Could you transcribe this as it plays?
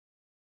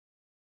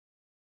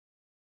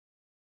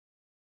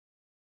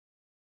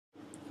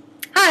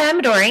Hi,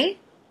 I'm Midori.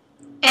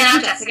 And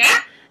I'm Jessica.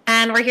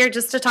 And we're here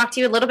just to talk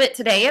to you a little bit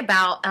today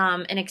about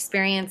an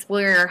experience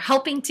we're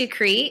helping to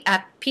create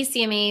at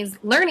PCMA's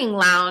Learning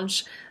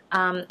Lounge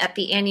at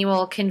the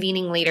annual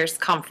Convening Leaders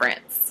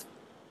Conference.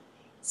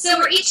 So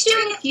we're each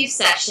doing a few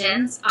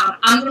sessions.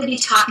 I'm going to be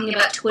talking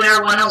about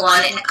Twitter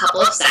 101 in a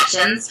couple of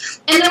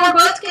sessions. And then we're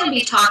both going to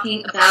be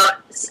talking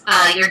about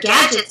your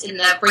gadgets in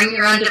the Bring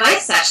Your Own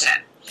Device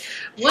session.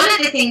 One of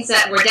the things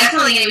that we're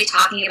definitely going to be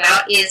talking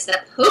about is the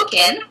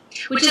Pokin,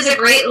 which is a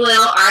great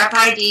little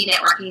RFID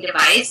networking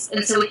device.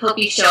 And so we hope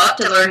you show up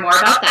to learn more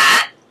about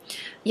that.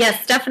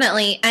 Yes,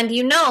 definitely. And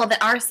you know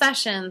that our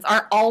sessions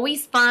are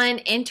always fun,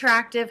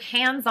 interactive,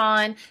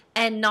 hands-on,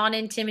 and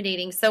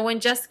non-intimidating. So when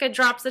Jessica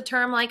drops a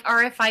term like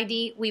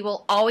RFID, we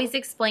will always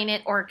explain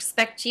it or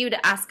expect you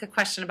to ask a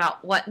question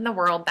about what in the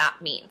world that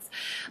means.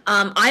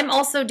 I'm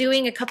also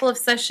doing a couple of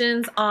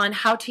sessions on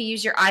how to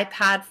use your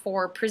iPad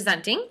for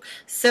presenting.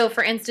 So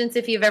for instance,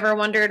 if you've ever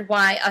wondered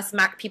why us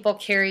Mac people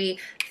carry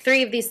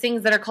 3 of these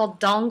things that are called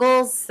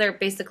dongles, they're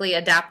basically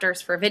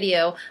adapters for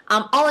video,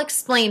 I'll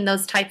explain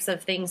those types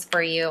of things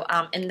for you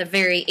in the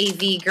very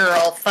AV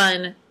girl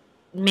fun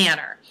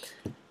manner.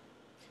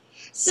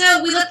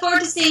 So we look forward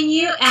to seeing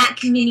you at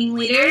Convening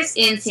Leaders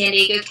in San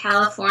Diego,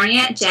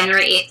 California,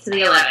 January 8th to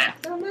the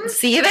 11th.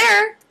 See you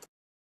there.